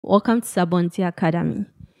Welcome to Sabonti Academy.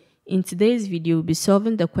 In today's video, we'll be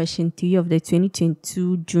solving the question 3 of the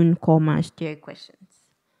 2022 June core maths theory questions.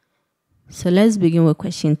 So let's begin with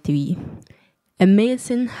question 3. A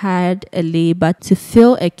mason hired a labor to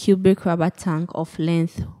fill a cubic rubber tank of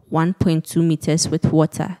length 1.2 meters with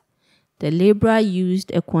water. The laborer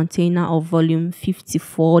used a container of volume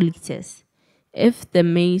 54 liters. If the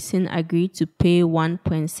mason agreed to pay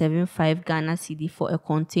 1.75 Ghana cedi for a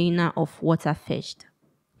container of water fetched.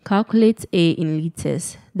 Calculate A in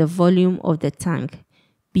liters, the volume of the tank,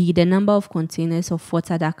 B, the number of containers of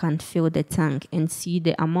water that can fill the tank, and C,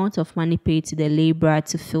 the amount of money paid to the laborer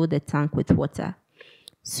to fill the tank with water.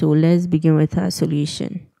 So let's begin with our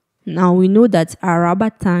solution. Now we know that a rubber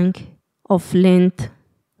tank of length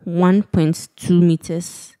 1.2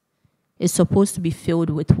 meters is supposed to be filled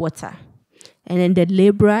with water. And then the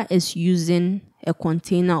laborer is using a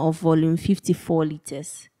container of volume 54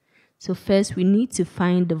 liters. So first we need to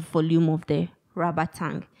find the volume of the rubber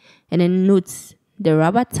tank. And then note, the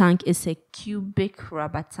rubber tank is a cubic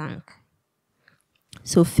rubber tank.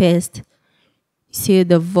 So first, say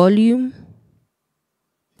the volume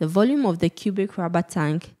of the cubic rubber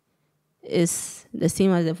tank is the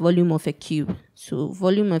same as the volume of a cube. So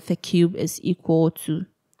volume of a cube is equal to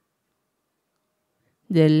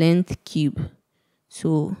the length cube.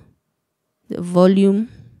 So the volume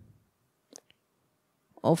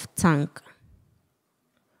of tank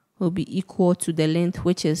will be equal to the length,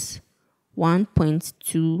 which is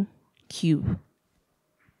 1.2 cube.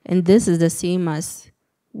 And this is the same as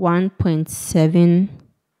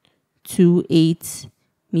 1.728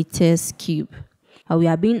 meters cube. And we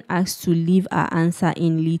are being asked to leave our answer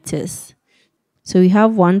in liters. So we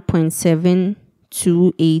have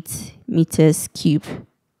 1.728 meters cube.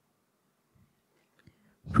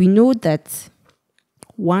 We know that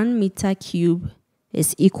 1 meter cube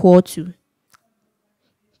is equal to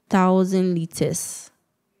 1,000 liters.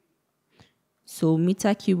 So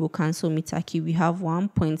meter cube will cancel meter cube. We have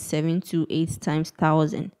 1.728 times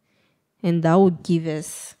 1,000. And that would give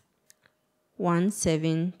us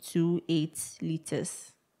 1728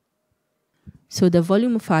 liters. So the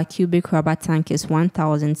volume of our cubic rubber tank is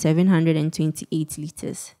 1,728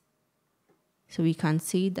 liters. So we can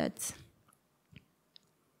say that,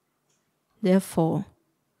 therefore,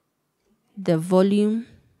 the volume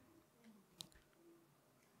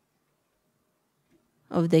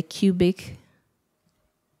of the cubic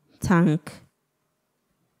tank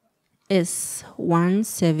is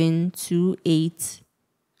 1728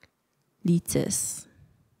 liters.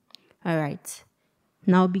 All right.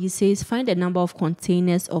 Now B says find the number of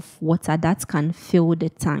containers of water that can fill the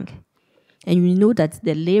tank. And you know that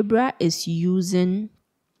the laborer is using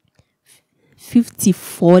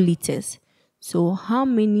 54 liters. So how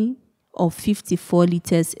many of 54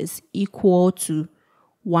 liters is equal to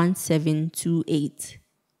 1728?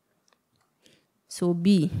 So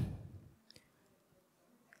B,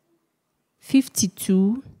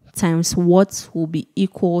 52 times what will be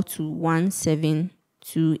equal to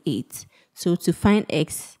 1728. So to find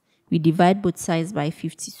x, we divide both sides by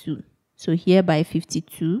 52. So here by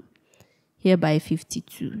 52, here by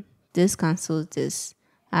 52. This cancels this.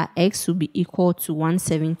 Our x will be equal to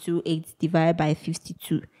 1728 divided by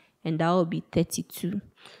 52. And that will be 32.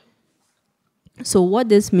 So what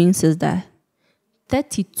this means is that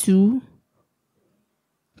 32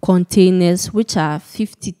 containers, which are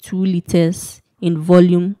 52 liters in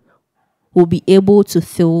volume, will be able to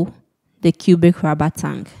fill the cubic rubber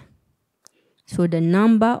tank. So the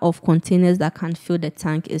number of containers that can fill the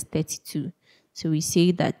tank is 32. So we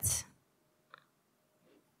say that,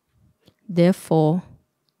 therefore,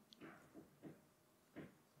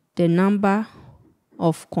 the number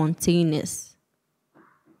of containers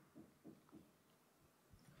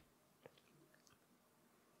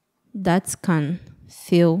that can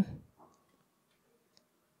fill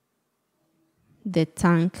the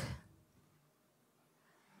tank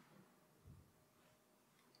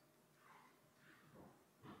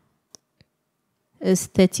is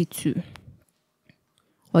 32.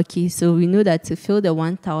 Okay, so we know that to fill the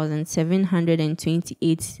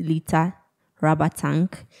 1,728 liter rubber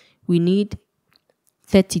tank, we need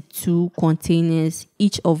 32 containers,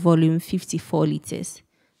 each of volume 54 liters.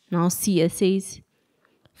 Now C, it says,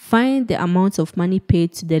 find the amount of money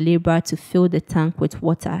paid to the laborer to fill the tank with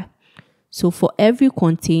water. So for every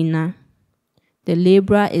container, the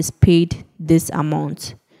laborer is paid this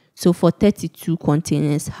amount. So for 32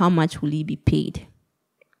 containers, how much will he be paid?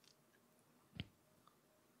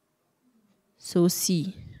 So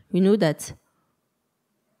C, we know that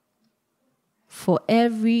for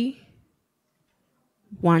every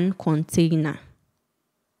one container,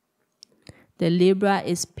 The laborer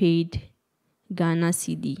is paid Ghana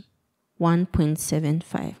cedi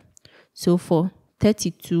 1.75. So for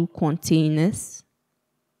 32 containers,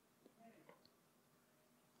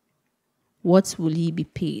 what will he be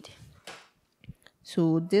paid?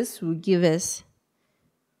 So this will give us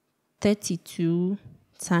 32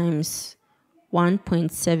 times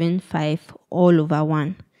 1.75 all over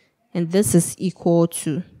 1. And this is equal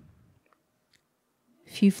to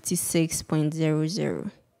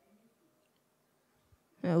 56.00.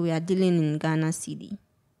 We are dealing in Ghana cedi.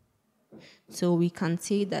 So we can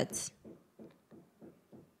say that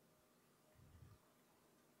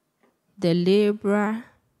the laborer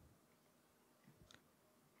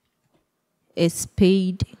is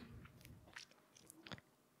paid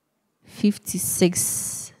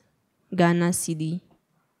 56 Ghana cedi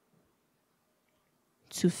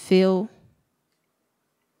to fill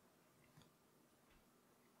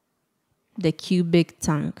the cubic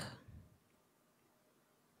tank.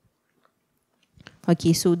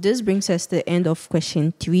 Okay, so this brings us to the end of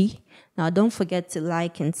question 3. Now, don't forget to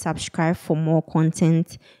like and subscribe for more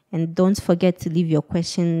content, and don't forget to leave your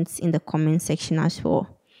questions in the comment section as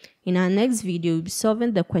well. In our next video, we'll be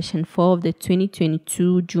solving the question 4 of the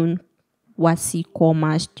 2022 June WASSCE core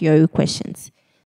maths theory questions.